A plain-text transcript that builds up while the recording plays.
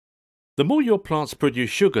The more your plants produce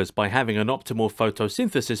sugars by having an optimal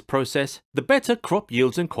photosynthesis process, the better crop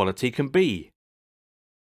yields and quality can be.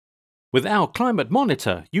 With our climate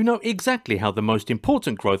monitor, you know exactly how the most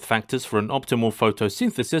important growth factors for an optimal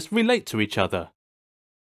photosynthesis relate to each other.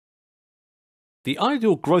 The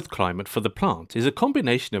ideal growth climate for the plant is a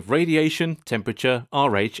combination of radiation, temperature,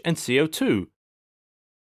 RH, and CO2.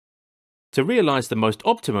 To realize the most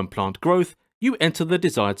optimum plant growth, you enter the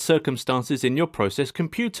desired circumstances in your process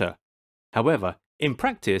computer. However, in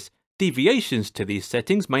practice, deviations to these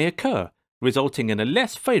settings may occur, resulting in a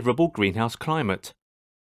less favorable greenhouse climate.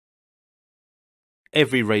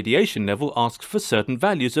 Every radiation level asks for certain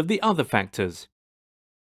values of the other factors.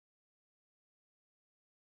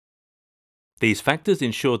 These factors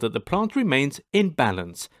ensure that the plant remains in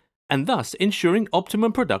balance, and thus ensuring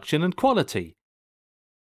optimum production and quality.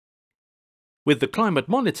 With the climate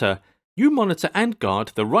monitor, you monitor and guard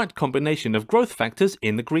the right combination of growth factors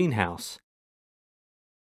in the greenhouse.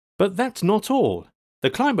 But that's not all.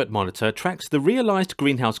 The climate monitor tracks the realized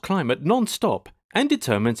greenhouse climate non-stop and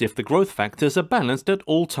determines if the growth factors are balanced at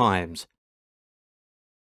all times.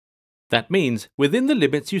 That means within the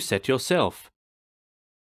limits you set yourself.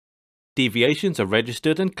 Deviations are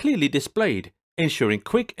registered and clearly displayed, ensuring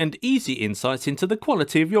quick and easy insights into the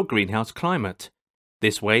quality of your greenhouse climate.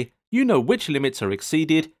 This way, you know which limits are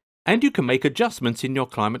exceeded, and you can make adjustments in your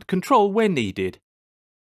climate control where needed.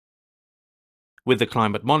 With the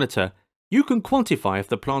climate monitor, you can quantify if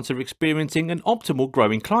the plants are experiencing an optimal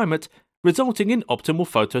growing climate, resulting in optimal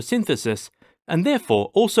photosynthesis, and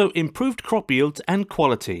therefore also improved crop yields and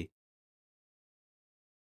quality.